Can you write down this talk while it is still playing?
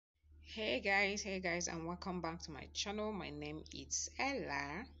Hey guys, and welcome back to my channel. My name is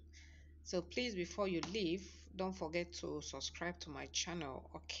Ella. So please, before you leave, don't forget to subscribe to my channel.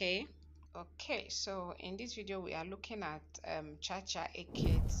 Okay, so in this video we are looking at Chacha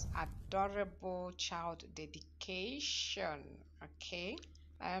Eke's adorable child dedication.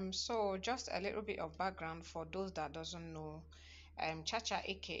 So just a little bit of background for those that doesn't know. Chacha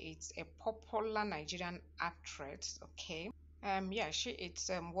Eke is a popular Nigerian actress. Yeah, she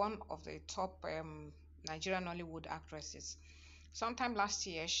is one of the top Nigerian Hollywood actresses. Sometime last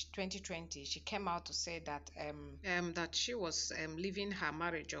year, 2020, she came out to say that that she was leaving her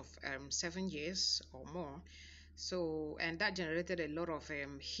marriage of 7 years or more. So, and that generated a lot of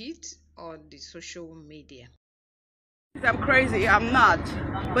heat on the social media. I'm crazy, I'm not.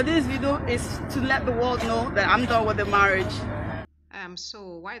 But this video is to let the world know that I'm done with the marriage.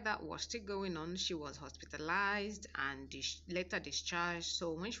 So while that was still going on, she was hospitalized and later discharged.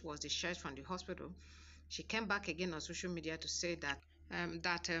 So when she was discharged from the hospital, she came back again on social media to say that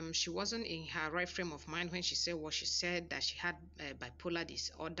she wasn't in her right frame of mind when she said what she said, that she had bipolar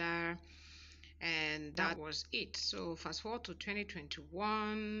disorder, and that was it. So fast forward to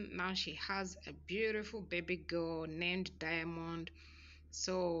 2021, now she has a beautiful baby girl named Diamond.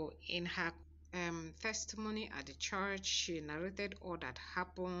 So in her testimony at the church, she narrated all that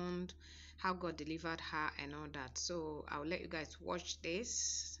happened, how God delivered her and all that. So I'll let you guys watch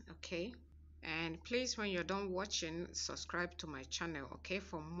this. And please, when you're done watching, subscribe to my channel,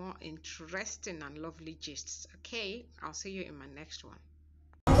 for more interesting and lovely gists. I'll see you in my next one.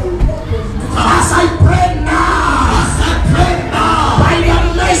 As I pray now, by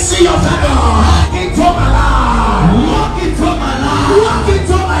the mercy of God, walk into my life, walk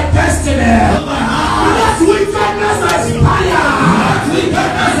into my destiny. Let wickedness expire.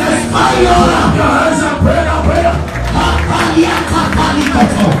 As I pray,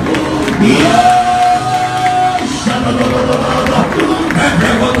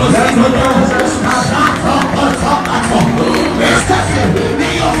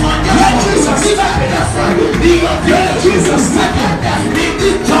 Jesus,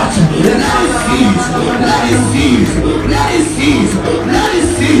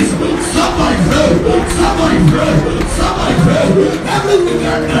 somebody pray. Every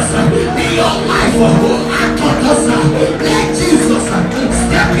wickedness in your life, let Jesus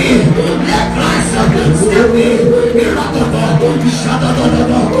step in, let Christ step in.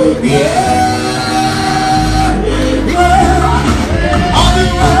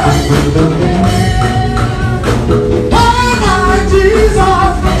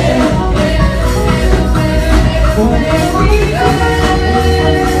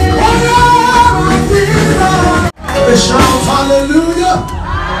 Shout hallelujah.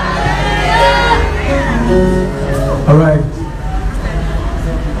 All right,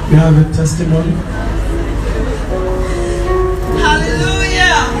 we have a testimony.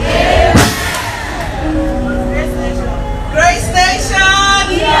 Hallelujah. Grace Nation.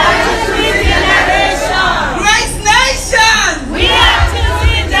 We have to see generation. Grace Nation. We have to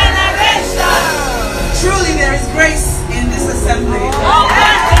see generation. Truly there is grace in this assembly.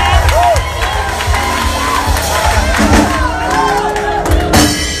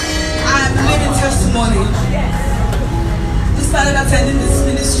 Attending this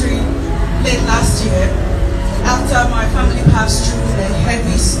ministry late last year after my family passed through a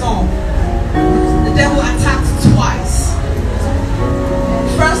heavy storm. The devil attacked twice.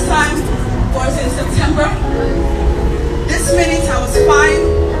 The first time was in September. This minute I was fine.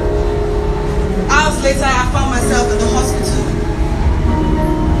 Hours later I found myself in the hospital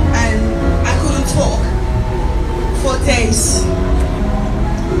and I couldn't talk for days.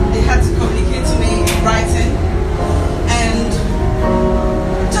 They had to communicate to me in writing.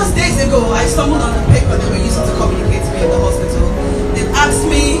 Just days ago, I stumbled on the paper they were using to communicate to me in the hospital. They asked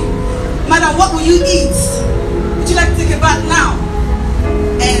me, "Madam, what will you eat? Would you like to take a bath now?"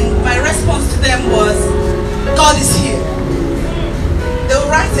 And my response to them was, "God is here." They will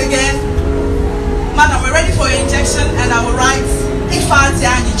write again, "Madam, we're ready for your injection," and I will write, "Ifa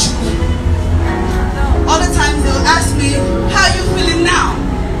Diani Chuku." Other times they will ask me, "How are you feeling now?"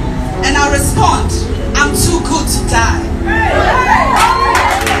 And I'll respond, "I'm too good to die."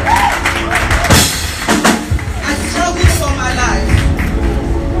 I struggled for my life.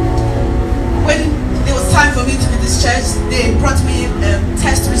 When it was time for me to be discharged, they brought me a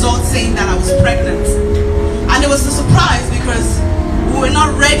test result saying that I was pregnant. And it was a surprise because we were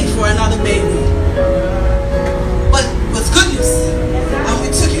not ready for another baby. But it was good news, and we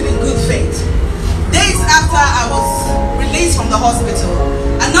took it in good faith. Days after I was released from the hospital,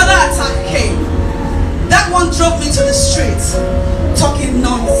 another attack came. That one drove me to the streets talking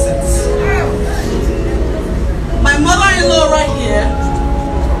nonsense.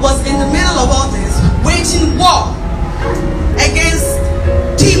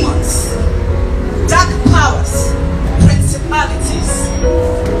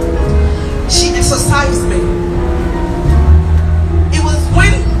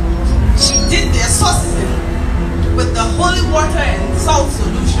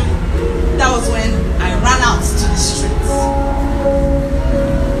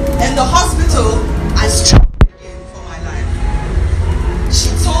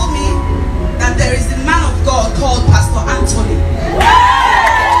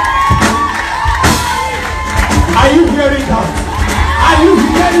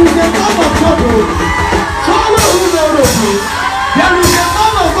 is a man of God. Follow who knows you. There is a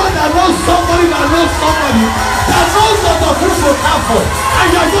man of God that knows somebody that knows somebody that knows what the food will come for. And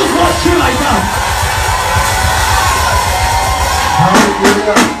you're just watching like that.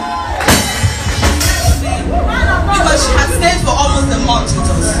 Hallelujah. Because she had stayed for almost a month with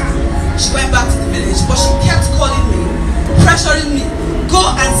us. She went back to the village, but she kept calling me, pressuring me. Go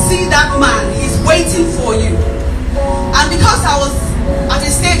and see that man. He's waiting for you. And because I was at a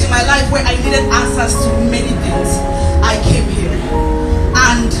stage in my life where I needed answers to many things, I came here.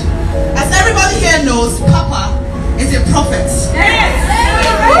 And as everybody here knows, Papa is a prophet.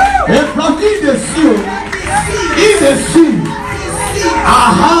 A prophet is a seal. He's a seal.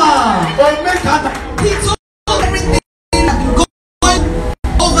 Aha! He told everything that had been going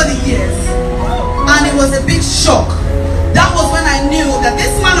over the years. And it was a big shock. That was when I knew that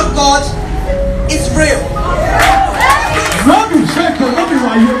this man of God is real. Not be fake, not be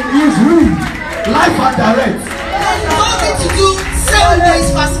why he is real. Life and direct. He told me to do 7 days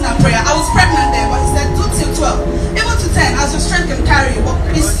fasting and prayer. I was pregnant there, but he said do till 12. Even to 10, as your strength can carry you. But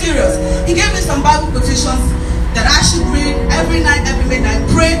he's serious. He gave me some Bible quotations that I should read every night, every midnight,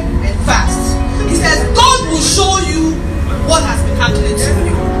 pray and fast. He says, God will show you what has been happening to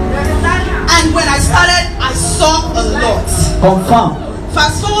you. And when I started, I saw a lot. Confirm.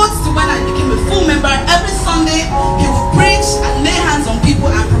 Fast forward to when I became a full member, every Sunday he would preach and lay hands on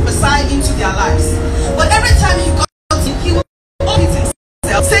people and prophesy into their lives. But every time he got in, he would repeat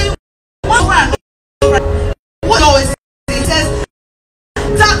himself, saying one word and what always he says,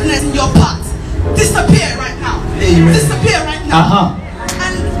 darkness in your path, disappear right now. Amen. Disappear right now.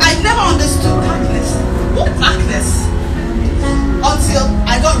 And I never understood darkness. What darkness? Until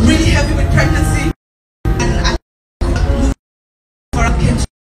I got really heavy with pregnancy and I could not move for I came to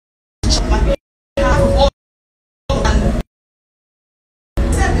my and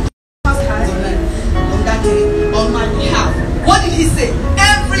said on that day on my behalf. What did he say?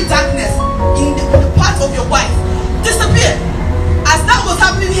 Every darkness in the part of your wife disappear. As that was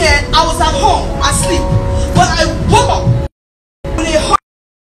happening here, I was at home asleep. But I woke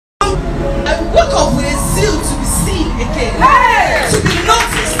up with a zeal to be seen again, to be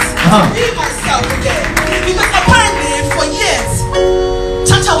noticed, to be myself again. Because apparently for years,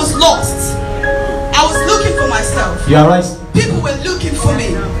 Chacha was lost. I was looking for myself. You are right. People were looking for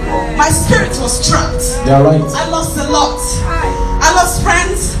me. My spirit was trapped. You are right. I lost a lot. I lost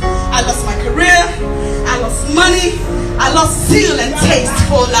friends. I lost my career. I lost money. I lost zeal and taste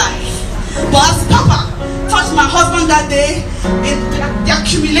for life. But as Papa touched my husband that day, in the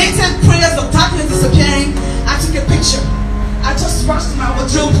accumulated prayers of darkness disappearing, I took a picture. I just rushed to my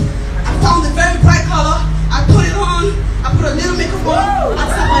wardrobe. I found a very bright color. I put it on. I put a little makeup on. I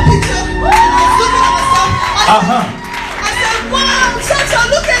took my picture. And I was looking at myself. I said, wow, Chacha,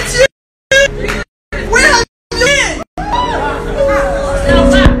 look at you. Where have you been?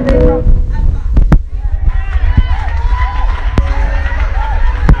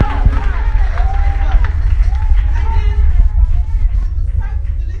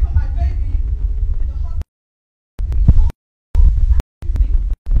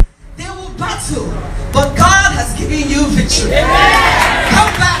 But God has given you victory.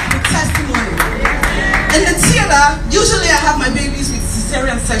 Come back with testimony. In the theater, usually I have my babies with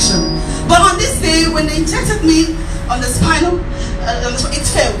cesarean section. But on this day, when they injected me on the spinal, it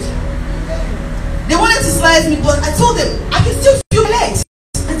failed. They wanted to slice me, but I told them, I can still feel my legs.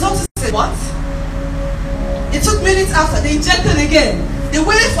 The doctor said, what? It took minutes after. They injected again. They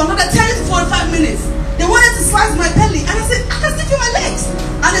waited for another 10 to 45 minutes. They wanted to slice my belly. And I said, I can still feel my legs.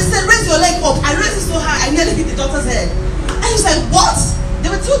 And they said, raise your leg up. I raised it so high, I nearly hit the doctor's head. And he said, what? There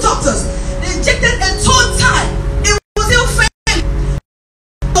were 2 doctors. They injected a 3rd time. It was still failing.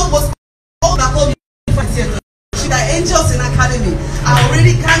 It was all that called me for theater. The angels in academy are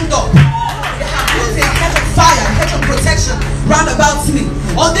already ganged up. They have put a hedge of fire, a hedge of protection round about me.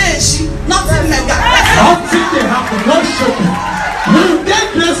 Or there is she, nothing mega. Nothing they happen, not shocking. You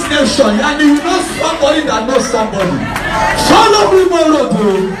get this nation and you know somebody that knows somebody. Follow me more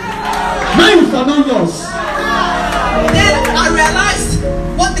to men for no loss. Then I realized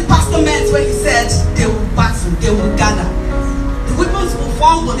what the pastor meant when he said they will battle, they will gather. The weapons will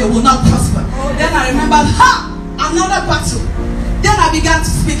form, but they will not prosper. Then I remembered, another battle. Then I began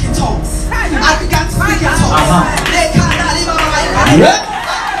to speak in tongues. Then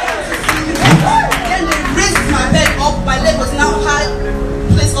they raised my bed up, my leg was now high,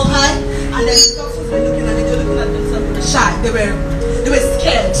 placed up high, and then the doctors were looking at me, they were looking at themselves, they were shy, they were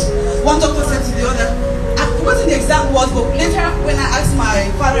scared. One doctor said to the other, I forgotten the exact words, but later when I asked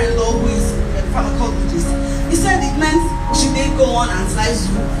my father-in-law, who is a pharmacologist, he said it meant should they go on and slice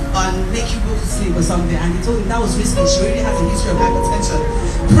you make you go to sleep or something, and they told him that was risky. She already has a history of hypertension.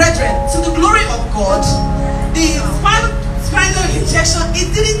 Brethren, to the glory of God, the final injection,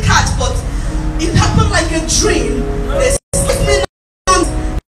 it didn't catch, but it happened like a dream. They slipped me down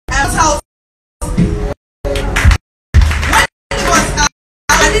and out. When it was out,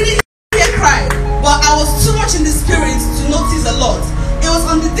 I didn't hear cry, but I was too much in the spirit to notice a lot. It was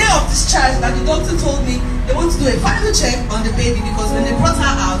on the day of discharge that the doctor told me they want to do a final check on the baby, because when they brought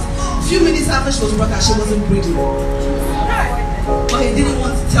her out, a few minutes after she was brought out, she wasn't breathing. But he didn't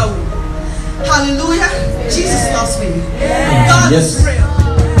want to tell me. Hallelujah. Jesus loves me. God is real.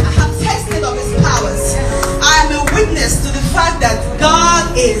 I have tasted of his powers. I am a witness to the fact that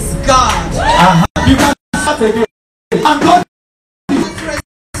God is God. You can start again. And God is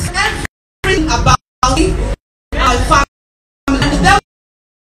everything about me, my family.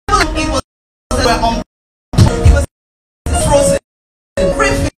 It was frozen.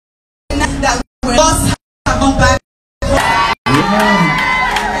 Everything that we lost have gone back. Every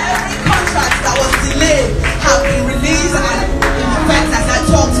contract that was delayed have been released, and in fact, as I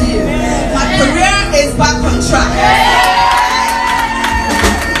talk to you, my career is back on track. I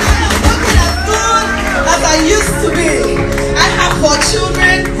am looking as good as I used to be. I have 4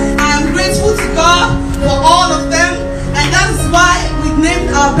 children. I am grateful to God for all of them, and that is why we named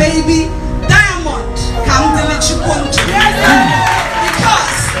our baby Diamond.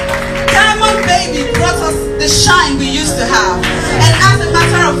 Because Diamond Baby brought us the shine we used to have. And as a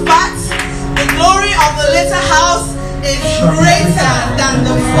matter of fact, the glory of the later house is greater than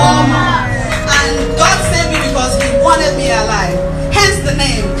the former. And God saved me because he wanted me alive. Hence the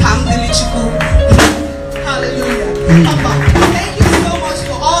name Kamdilichiku. Hallelujah. Papa, thank you so much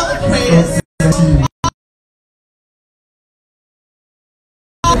for all the prayers.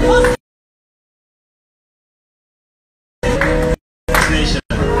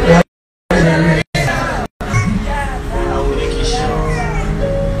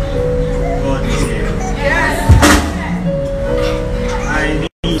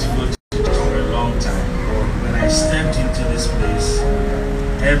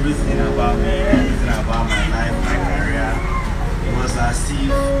 Everything about me, everything about my life, my career, it was as if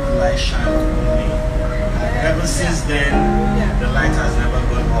the light shined on me. Ever since then, the light has never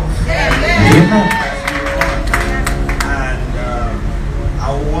gone off. And I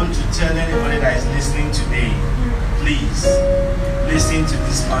want to tell anybody that is listening today, please listen to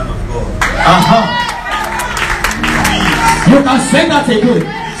this man of God. Please. You can say that again.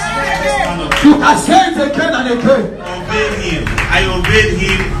 You can say it again and again. Obey him. I obeyed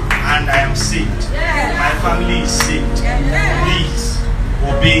him and I am saved. My family is saved. Please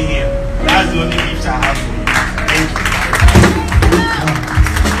obey him. That's the only gift I have for you. Thank you.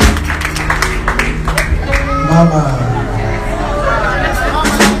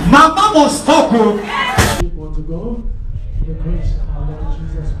 Mama must talk. Want to go? The grace of our Lord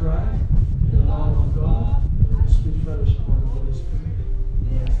Jesus Christ, the love of God, the sweet fellowship of the Holy Spirit,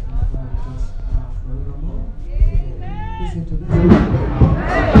 rest and abide with us now forevermore. Listen to this.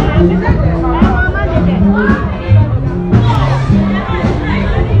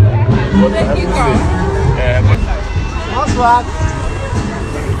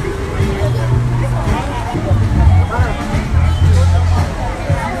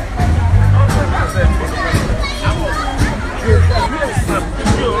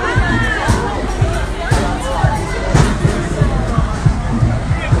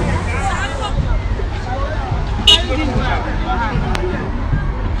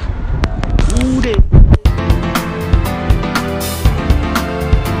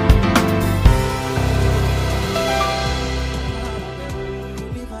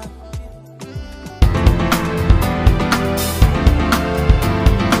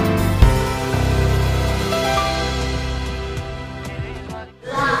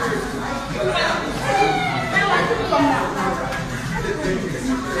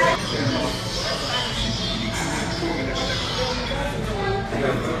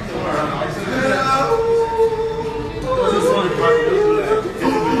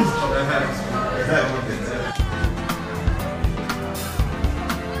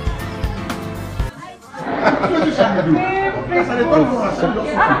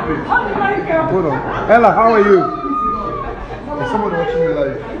 Ella, how are you? Is someone watching me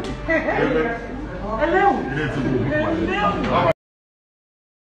live? Hello.